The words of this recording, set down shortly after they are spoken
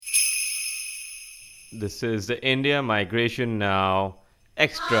This is the India Migration Now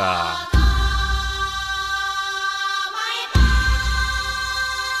Extra.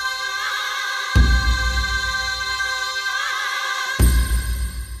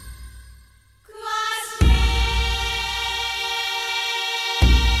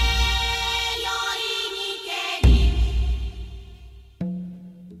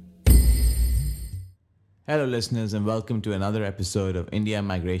 Hello, listeners, and welcome to another episode of India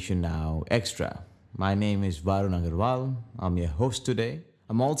Migration Now Extra. My name is Varun Agarwal. I'm your host today.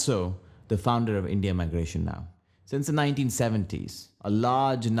 I'm also the founder of India Migration Now. Since the 1970s, a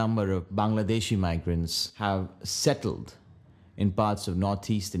large number of Bangladeshi migrants have settled in parts of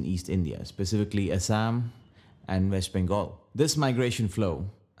Northeast and East India, specifically Assam and West Bengal. This migration flow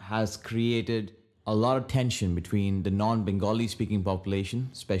has created a lot of tension between the non-Bengali speaking population,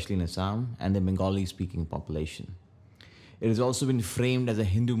 especially in Assam, and the Bengali speaking population. It has also been framed as a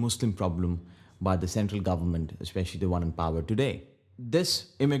Hindu-Muslim problem by the central government, especially the one in power today.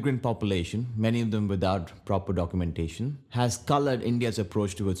 This immigrant population, many of them without proper documentation, has colored India's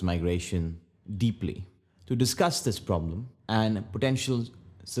approach towards migration deeply. To discuss this problem and potential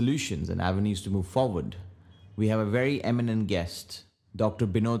solutions and avenues to move forward, we have a very eminent guest, Dr.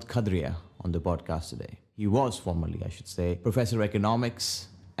 Binod Khadria, on the podcast today. He was formerly, I should say, Professor of Economics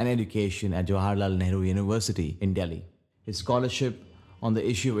and Education at Jawaharlal Nehru University in Delhi. His scholarship on the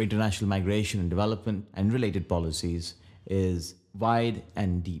issue of international migration and development and related policies is wide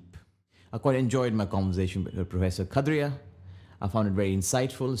and deep. I quite enjoyed my conversation with Professor Khadria. I found it very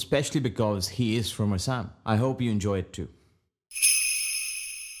insightful, especially because he is from Assam. I hope you enjoy it too.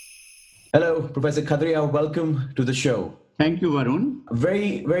 Hello, Professor Khadria. Welcome to the show. Thank you, Varun.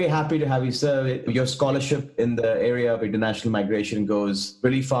 Very, very happy to have you, sir. Your scholarship in the area of international migration goes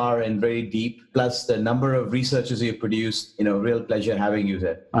really far and very deep. Plus, the number of researchers you've produced, real pleasure having you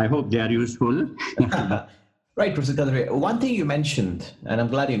there. I hope they are useful. Right, Professor Kadri. One thing you mentioned, and I'm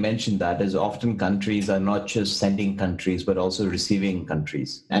glad you mentioned that, is often countries are not just sending countries, but also receiving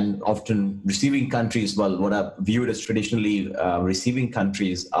countries. And often receiving countries, well, what are viewed as traditionally receiving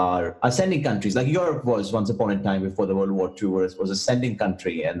countries are sending countries. Like Europe was once upon a time before the World War II, was a sending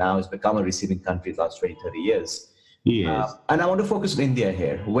country, and now it's become a receiving country the last 20, 30 years. Yes. And I want to focus on India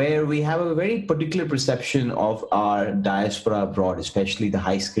here, where we have a very particular perception of our diaspora abroad, especially the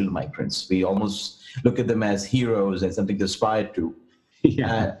high-skilled migrants. We almost look at them as heroes and something to aspire to.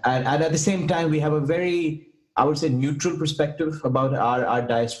 Yeah. And at the same time, we have a very, I would say, neutral perspective about our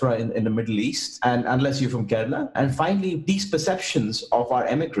diaspora in the Middle East, and unless you're from Kerala. And finally, these perceptions of our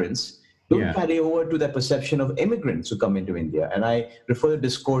immigrants don't carry over to the perception of immigrants who come into India. And I refer the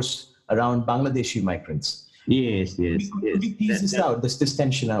discourse around Bangladeshi migrants. Yes. Could you tease this out, this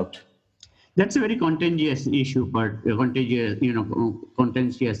tension out? That's a very contentious issue,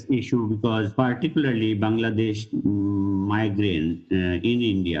 contentious issue because particularly Bangladesh migrant in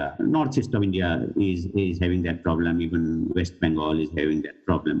India, northeast of India is having that problem. Even West Bengal is having that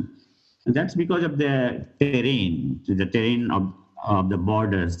problem. And that's because of the terrain. The terrain of the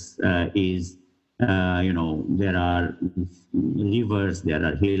borders is, there are rivers, there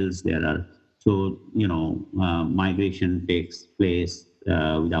are hills, migration takes place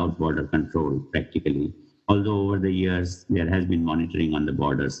without border control practically. Although over the years, there has been monitoring on the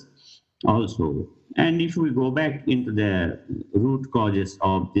borders also. And if we go back into the root causes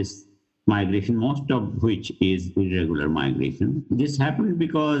of this migration, most of which is irregular migration, this happened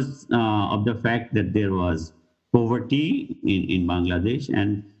because of the fact that there was poverty in Bangladesh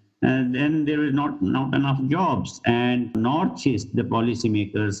and then there is not enough jobs. And Northeast, the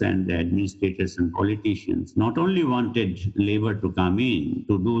policymakers and the administrators and politicians not only wanted labor to come in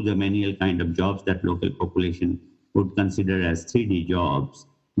to do the manual kind of jobs that local population would consider as 3D jobs,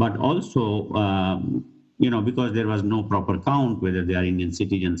 but also, because there was no proper count whether they are Indian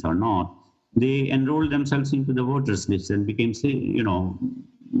citizens or not, they enrolled themselves into the voters list and became,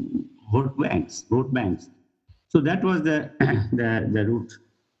 vote banks. So that was the root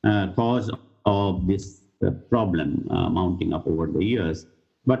cause of this problem mounting up over the years.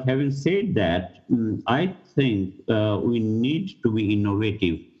 But having said that, I think we need to be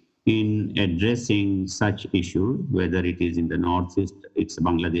innovative in addressing such issues, whether it is in the Northeast, it's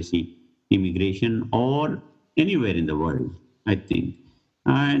Bangladeshi immigration, or anywhere in the world, I think.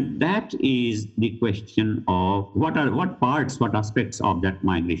 And that is the question of what aspects of that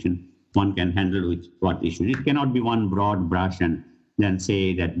migration one can handle with what issues. It cannot be one broad brush and then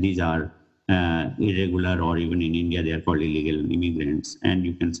say that these are irregular, or even in India they are called illegal immigrants, and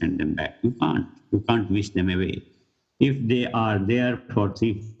you can send them back. You can't wish them away. If they are there for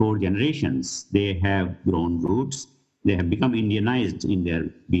 3-4 generations, they have grown roots, they have become Indianized in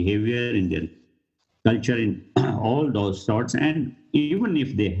their behavior, in their culture in all those sorts. And even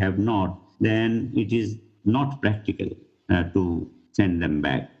if they have not, then it is not practical to send them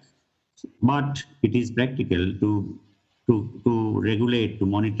back. But it is practical to regulate, to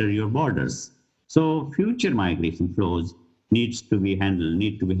monitor your borders. So future migration flows need to be handled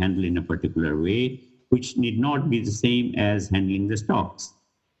in a particular way, which need not be the same as handling the stocks.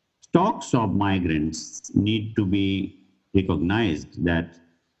 Stocks of migrants need to be recognized that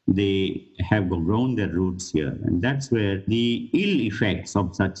they have grown their roots here. And that's where the ill effects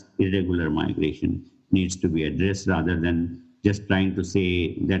of such irregular migration needs to be addressed rather than just trying to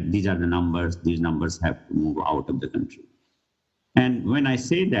say that these are the numbers, these numbers have to move out of the country. And when I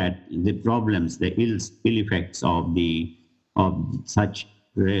say that, the problems, the ill effects of such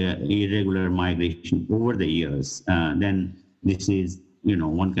irregular migration over the years, then this is,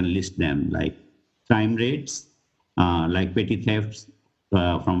 one can list them like crime rates, like petty thefts,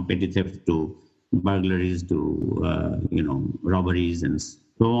 from petty theft to burglaries to, robberies and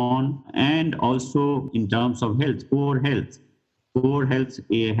so on. And also in terms of health, poor health. Poor health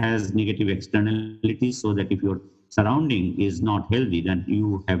has negative externalities, so that if your surrounding is not healthy, then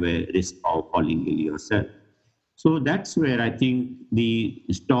you have a risk of falling ill yourself. So that's where I think the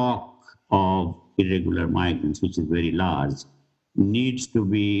stock of irregular migrants, which is very large, needs to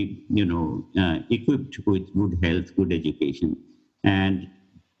be, equipped with good health, good education, and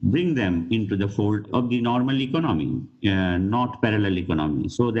bring them into the fold of the normal economy, not parallel economy,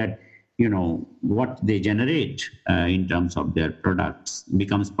 so that what they generate in terms of their products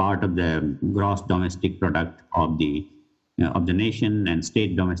becomes part of the gross domestic product of the nation and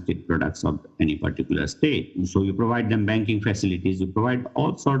state domestic products of any particular state. So you provide them banking facilities, you provide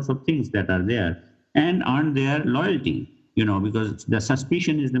all sorts of things that are there and earn their loyalty, because the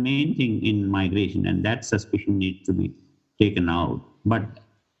suspicion is the main thing in migration, and that suspicion needs to be taken out. But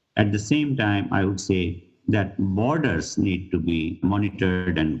at the same time, I would say that borders need to be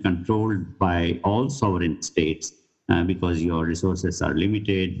monitored and controlled by all sovereign states, because your resources are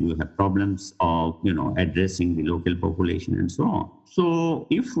limited. You have problems of, addressing the local population and so on. So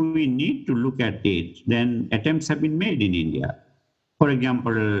if we need to look at it, then attempts have been made in India. For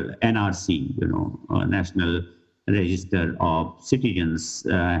example, NRC, National Register of Citizens,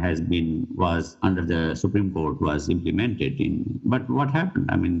 was under the Supreme Court, was implemented but what happened?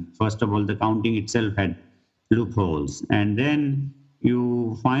 I mean, first of all, the counting itself had loopholes. And then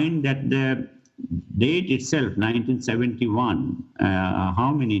you find that the date itself, 1971,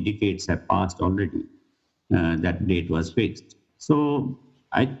 how many decades have passed already? That date was fixed. So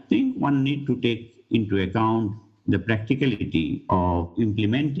I think one need to take into account the practicality of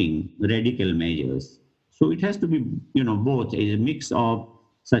implementing radical measures. So it has to be, both a mix of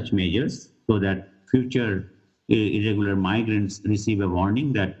such measures so that future irregular migrants receive a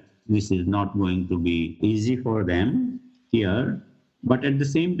warning that this is not going to be easy for them here. But at the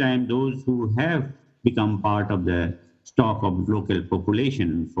same time, those who have become part of the stock of local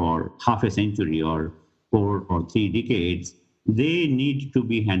population for half a century or 4 or 3 decades, they need to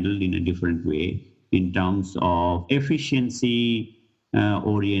be handled in a different way in terms of efficiency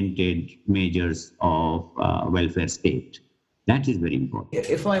oriented measures of welfare state. That is very important.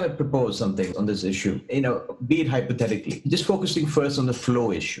 If I would propose something on this issue, be it hypothetically, just focusing first on the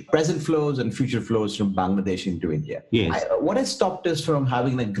flow issue, present flows and future flows from Bangladesh into India. Yes. What has stopped us from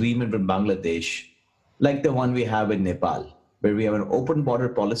having an agreement with Bangladesh like the one we have with Nepal, where we have an open border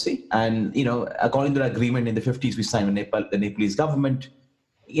policy? And, according to the agreement in the 50s, we signed with the Nepalese government.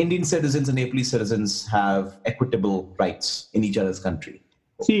 Indian citizens and Nepalese citizens have equitable rights in each other's country.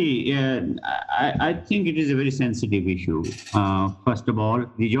 See, I think it is a very sensitive issue. First of all,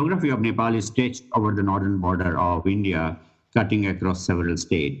 the geography of Nepal is stretched over the northern border of India, cutting across several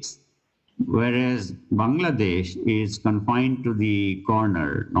states, whereas Bangladesh is confined to the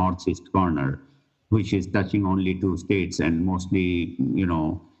corner, northeast corner, which is touching only 2 states and mostly,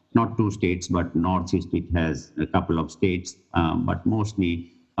 not 2 states, but northeast it has a couple of states, but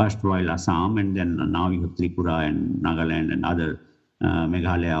mostly erstwhile Assam, and then now you have Tripura and Nagaland and other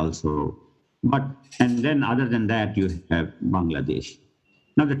Meghalaya also. And then other than that, you have Bangladesh.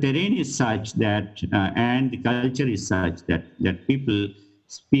 Now the terrain is such that, and the culture is such that people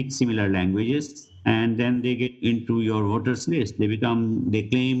speak similar languages, and then they get into your voters list.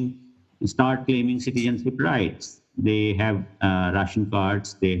 Start claiming citizenship rights. They have ration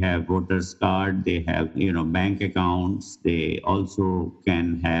cards, they have voters card, they have, bank accounts. They also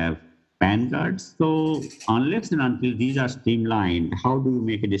can have PAN cards. So unless and until these are streamlined, how do you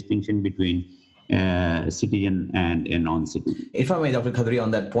make a distinction between citizen and a non-citizen? If I may, Dr. Khattri,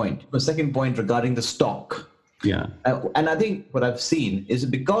 on that point, the second point regarding the stock Yeah. And I think what I've seen is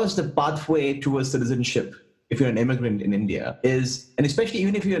because the pathway towards citizenship, if you're an immigrant in India, is, and especially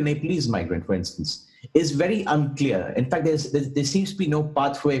even if you're a Nepalese migrant, for instance, is very unclear. In fact, there seems to be no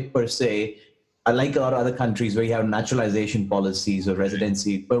pathway per se, like a lot of other countries where you have naturalization policies or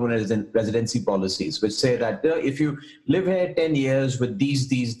permanent residency policies, which say that if you live here 10 years with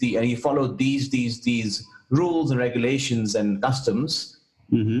these, and you follow these rules and regulations and customs,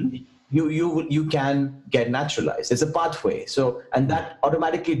 Mm-hmm. you can get naturalized. It's a pathway. So, and that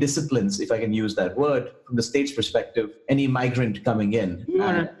automatically disciplines, if I can use that word, from the state's perspective, any migrant coming in. You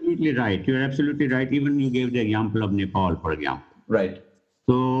are absolutely right. You are absolutely right. Even you gave the example of Nepal, for example. Right.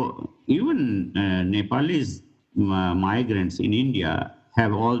 So even Nepalese migrants in India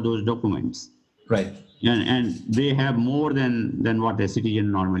have all those documents. Right. And they have more than what a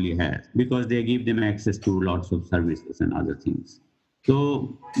citizen normally has, because they give them access to lots of services and other things.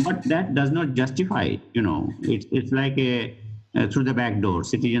 So, but that does not justify it. It's like a through the back door,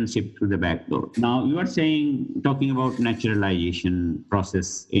 citizenship through the back door. Now you are talking about naturalization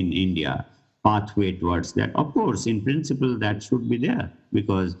process in India, pathway towards that. Of course, in principle, that should be there,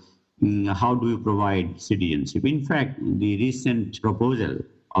 because how do you provide citizenship? In fact, the recent proposal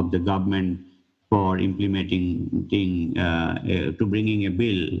of the government for implementing to bringing a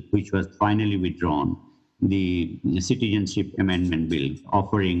bill which was finally withdrawn, the Citizenship Amendment Bill,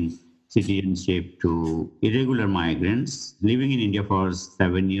 offering citizenship to irregular migrants living in India for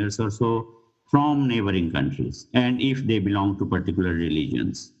 7 years or so from neighboring countries, and if they belong to particular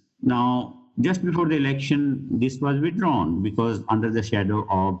religions. Now, just before the election, this was withdrawn because under the shadow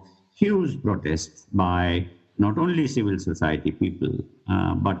of huge protests by not only civil society people,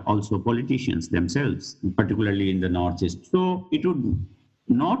 but also politicians themselves, particularly in the Northeast. So it would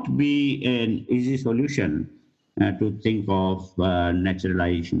not be an easy solution to think of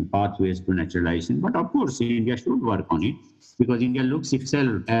naturalization, pathways to naturalization. But of course, India should work on it, because India looks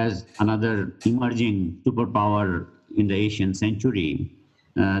itself as another emerging superpower in the Asian century.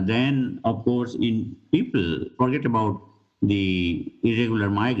 Then, of course, in people forget about the irregular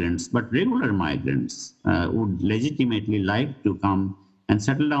migrants, but regular migrants would legitimately like to come and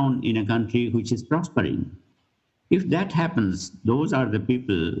settle down in a country which is prospering. If that happens, those are the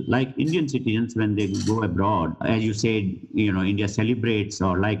people like Indian citizens when they go abroad. As you said, India celebrates,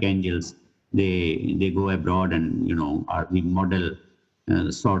 or like angels, they go abroad and are the model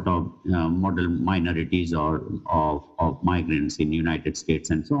sort of model minorities or of migrants in United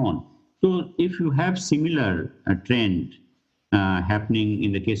States and so on. So if you have similar trend happening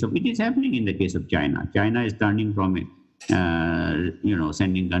in the case of, it is happening in the case of China. China is turning from a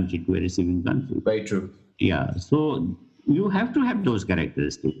sending country to a receiving country. Very true. Yeah, so you have to have those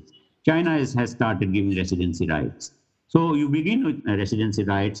characteristics. China has started giving residency rights. So you begin with residency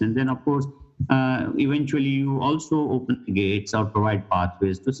rights, and then, of course, eventually you also open the gates or provide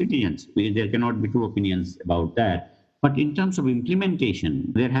pathways to citizens. There cannot be two opinions about that. But in terms of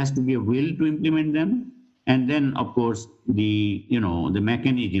implementation, there has to be a will to implement them. And then, of course, the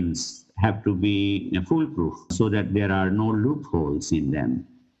mechanisms have to be foolproof so that there are no loopholes in them.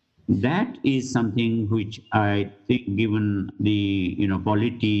 That is something which I think, given the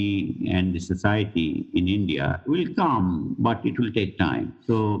polity and the society in India, will come, but it will take time.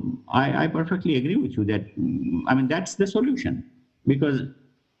 So I perfectly agree with you that, that's the solution. Because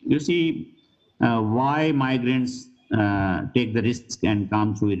you see, why migrants take the risk and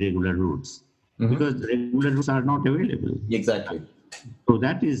come through irregular routes? Mm-hmm. Because regular routes are not available. Exactly. So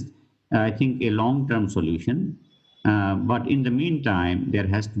that is, I think, a long-term solution. But in the meantime, there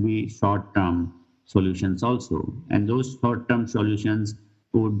has to be short-term solutions also. And those short-term solutions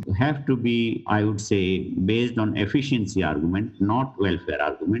would have to be, I would say, based on efficiency argument, not welfare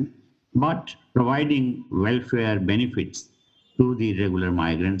argument, but providing welfare benefits to the regular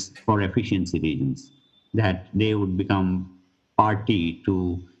migrants for efficiency reasons, that they would become party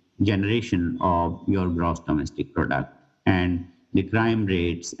to generation of your gross domestic product, and the crime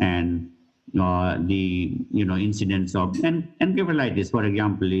rates and the incidents of encephalitis, for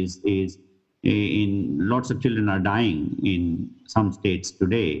example, is in lots of children are dying in some states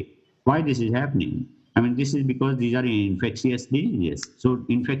today. Why this is happening? This is because these are infectious diseases. So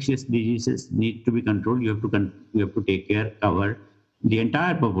infectious diseases need to be controlled. You have to take care, cover the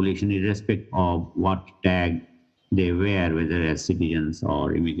entire population, irrespective of what tag they wear, whether as citizens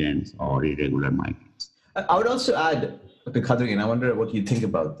or immigrants or irregular migrants. I would also add, Dr. Khadri, and I wonder what you think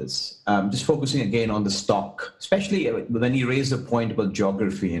about this. Just focusing again on the stock, especially when you raised a point about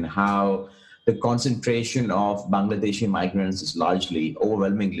geography and how the concentration of Bangladeshi migrants is largely,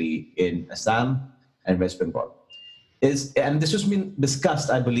 overwhelmingly in Assam and West Bengal. is, and this has been discussed,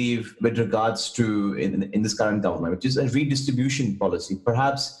 I believe, with regards to in this current government, which is a redistribution policy.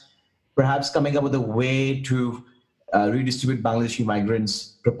 Perhaps coming up with a way to redistribute Bangladeshi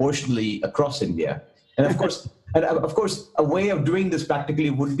migrants proportionally across India. And of course, a way of doing this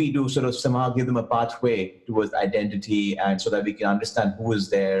practically would be to sort of somehow give them a pathway towards identity, and so that we can understand who is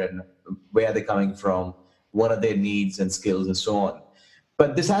there and where they're coming from, what are their needs and skills, and so on.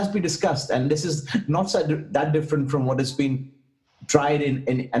 But this has been discussed, and this is not that different from what has been tried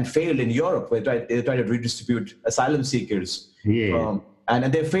and failed in Europe, where they try to redistribute asylum seekers. Yeah.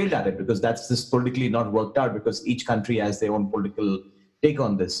 And they failed at it because that's just politically not worked out, because each country has their own political take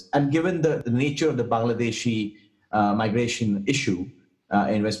on this. And given the nature of the Bangladeshi migration issue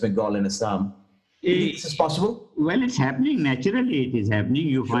in West Bengal and Assam, is this possible? Well, it's happening naturally. It is happening.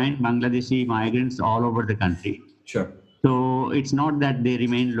 You find Bangladeshi migrants all over the country. Sure. So it's not that they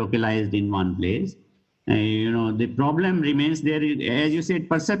remain localized in one place. The problem remains there, as you said,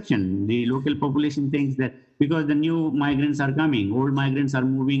 perception. The local population thinks that because the new migrants are coming, old migrants are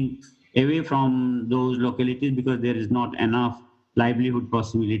moving away from those localities because there is not enough livelihood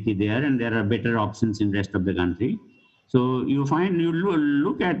possibility there, and there are better options in rest of the country. So you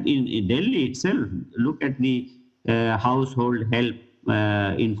look at in Delhi itself, look at the household help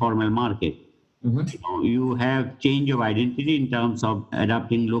informal market. Mm-hmm. You have change of identity in terms of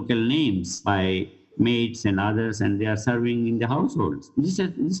adopting local names by maids and others, and they are serving in the households. This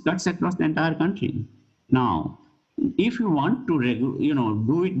cuts across the entire country. Now, if you want to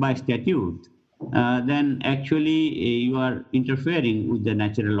do it by statute, then actually you are interfering with the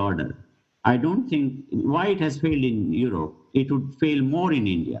natural order. I don't think why it has failed in Europe. It would fail more in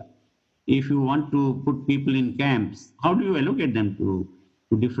India. If you want to put people in camps, how do you allocate them to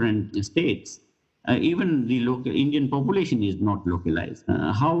different states? Even the local Indian population is not localized.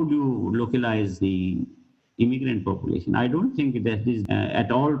 How do you localize the immigrant population? I don't think that is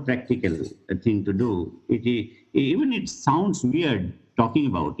at all practical thing to do. It sounds weird talking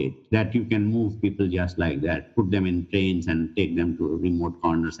about it, that you can move people just like that, put them in trains and take them to remote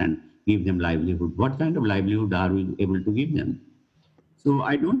corners and give them livelihood. What kind of livelihood are we able to give them? So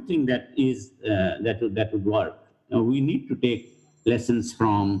I don't think that would work. We need to take lessons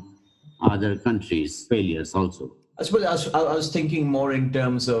from other countries' failures also. I suppose I was thinking more in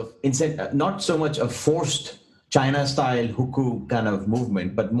terms of not so much a forced China-style huku kind of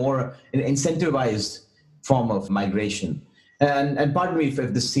movement, but more an incentivized form of migration. And pardon me if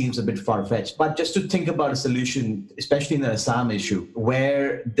this seems a bit far-fetched, but just to think about a solution, especially in the Assam issue,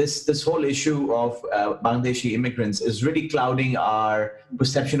 where this whole issue of Bangladeshi immigrants is really clouding our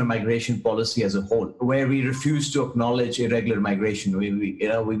perception of migration policy as a whole, where we refuse to acknowledge irregular migration.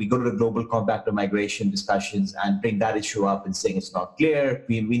 We go to the Global Compact of Migration discussions and bring that issue up and saying it's not clear.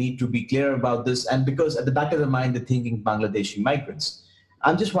 We need to be clear about this. And because at the back of the mind, they're thinking Bangladeshi migrants.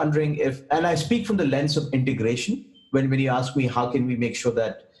 I'm just wondering and I speak from the lens of integration. When you ask me how can we make sure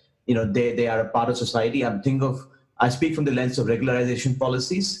that they are a part of society, I speak from the lens of regularization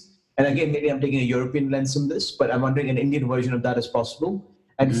policies. And again, maybe I'm taking a European lens on this, but I'm wondering an Indian version of that is possible.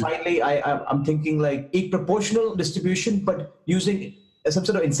 And finally, I'm thinking like a proportional distribution, but using some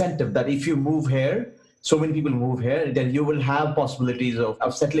sort of incentive that if you move here, so many people move here, then you will have possibilities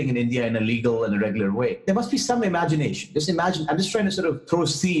of settling in India in a legal and a regular way. There must be some imagination. Just imagine, I'm just trying to sort of throw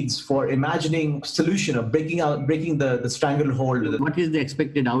seeds for imagining solution of breaking the stranglehold. What is the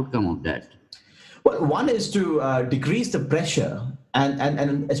expected outcome of that? Well, one is to decrease the pressure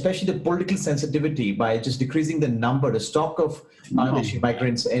and especially the political sensitivity by just decreasing the stock of Bangladeshi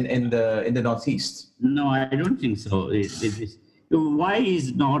migrants in the Northeast. No, I don't think so. Why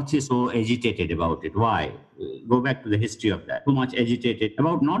is North so agitated about it? Why? Go back to the history of that. Too much agitated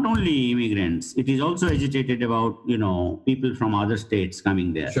about not only immigrants, it is also agitated about, people from other states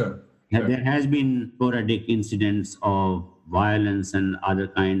coming there. Sure. There has been sporadic incidents of violence and other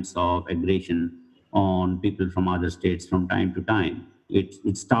kinds of aggression on people from other states from time to time.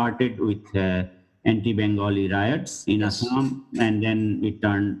 It started with anti-Bengali riots in Assam, and then it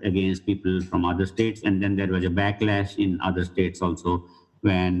turned against people from other states, and then there was a backlash in other states also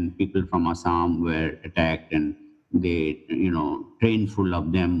when people from Assam were attacked, and they, train full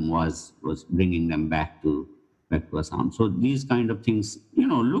of them was bringing them back to Assam. So these kind of things,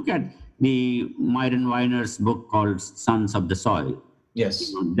 look at the Myron Weiner's book called Sons of the Soil.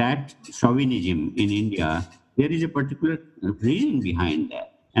 Yes. That chauvinism in India, there is a particular reason behind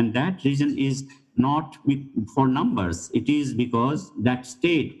that, and that reason is not for numbers. It is because that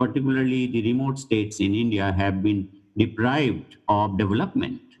state, particularly the remote states in India, have been deprived of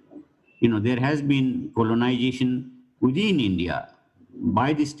development. There has been colonization within India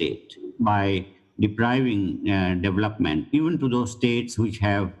by the state, by depriving development, even to those states which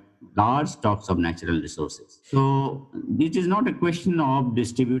have large stocks of natural resources. So it is not a question of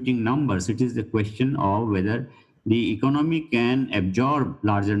distributing numbers. It is a question of whether the economy can absorb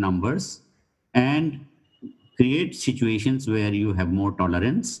larger numbers and create situations where you have more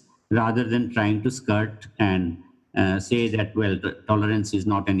tolerance rather than trying to skirt and say that, well, tolerance is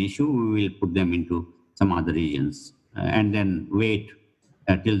not an issue, we will put them into some other regions and then wait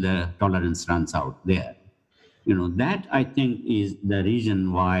till the tolerance runs out there. That I think is the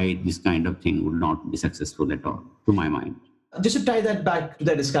reason why this kind of thing would not be successful at all, to my mind. Just to tie that back to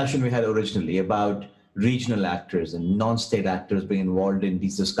the discussion we had originally about regional actors and non-state actors being involved in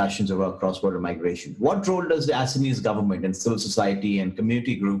these discussions about cross-border migration, what role does the Assamese government and civil society and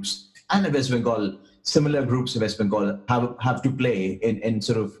community groups and the West Bengal, similar groups in West Bengal, have to play in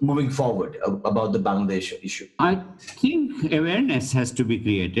sort of moving forward about the Bangladesh issue? I think awareness has to be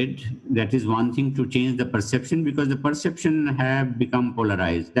created. That is one thing, to change the perception, because the perception have become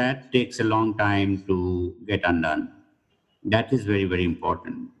polarized. That takes a long time to get undone. That is very, very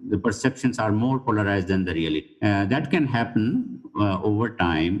important. The perceptions are more polarized than the reality. That can happen over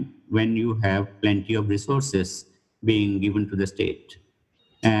time when you have plenty of resources being given to the state.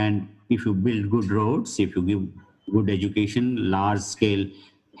 And if you build good roads, if you give good education, large-scale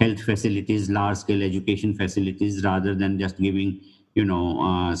health facilities, large-scale education facilities, rather than just giving,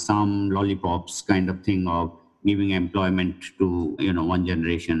 some lollipops kind of thing of giving employment to, one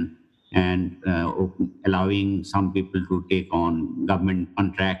generation and allowing some people to take on government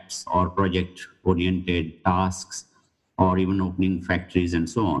contracts or project-oriented tasks, or even opening factories and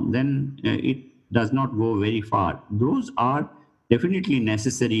so on, then it does not go very far. Those are definitely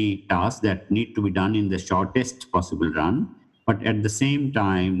necessary tasks that need to be done in the shortest possible run. But at the same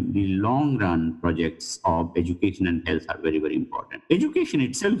time, the long run projects of education and health are very, very important. Education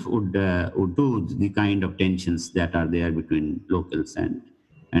itself would do the kind of tensions that are there between locals and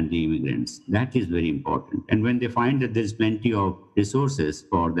the immigrants. That is very important. And when they find that there's plenty of resources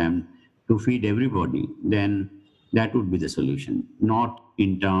for them to feed everybody, then that would be the solution, not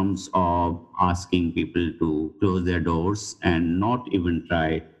in terms of asking people to close their doors and not even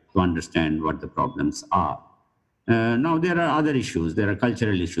try to understand what the problems are. Now, there are other issues. There are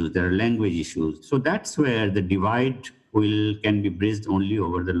cultural issues. There are language issues. So that's where the divide can be bridged only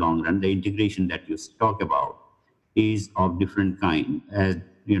over the long run. The integration that you talk about is of different kind,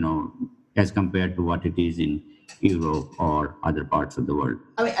 as compared to what it is in Europe or other parts of the world.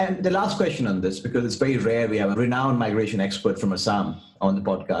 And the last question on this, because it's very rare, we have a renowned migration expert from Assam on the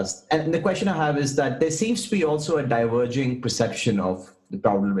podcast. And the question I have is that there seems to be also a diverging perception of the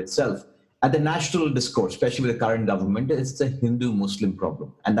problem itself. At the national discourse, especially with the current government, it's a Hindu-Muslim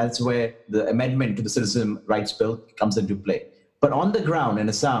problem. And that's where the amendment to the Citizen Rights Bill comes into play. But on the ground in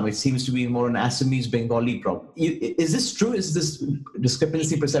Assam, it seems to be more an Assamese Bengali problem. Is this true? Is this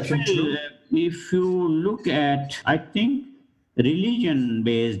discrepancy perception true? If you look at, I think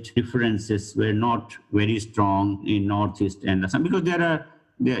religion-based differences were not very strong in Northeast and Assam, because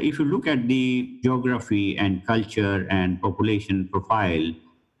if you look at the geography and culture and population profile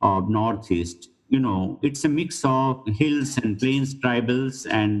of Northeast, it's a mix of hills and plains tribals,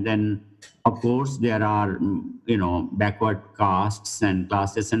 and then of course there are backward castes and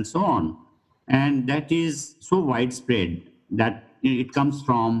classes and so on, and that is so widespread that it comes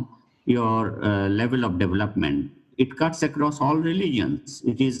from your level of development. It cuts across all religions.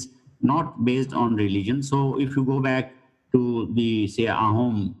 It is not based on religion. So if you go back to the, say,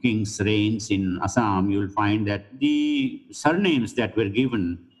 Ahom kings' reigns in Assam, you'll find that the surnames that were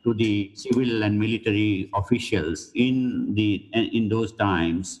given to the civil and military officials in those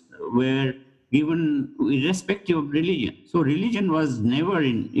times were given irrespective of religion. So religion was never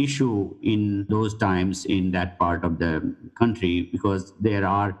an issue in those times in that part of the country, because there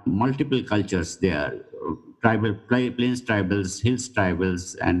are multiple cultures there, tribal, plains tribals, hills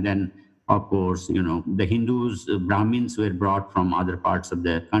tribals, and then of course, the Hindus, Brahmins were brought from other parts of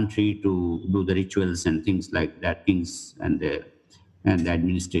the country to do the rituals and things like that. Kings and the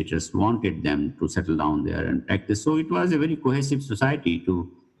administrators wanted them to settle down there and practice. So it was a very cohesive society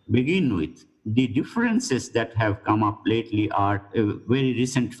to begin with. The differences that have come up lately are a very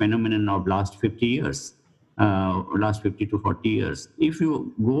recent phenomenon of last 50 years, last 50 to 40 years. If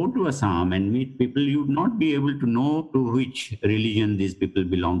you go to Assam and meet people, you would not be able to know to which religion these people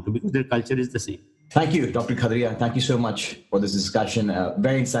belong to, because their culture is the same. Thank you, Dr. Khadria. Thank you so much for this discussion.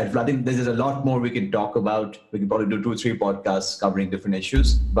 Very insightful. I think there's a lot more we can talk about. We can probably do 2 or 3 podcasts covering different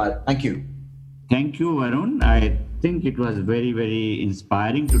issues, but thank you. Thank you, Varun. I think it was very, very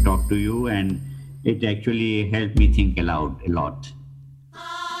inspiring to talk to you, and it actually helped me think aloud a lot.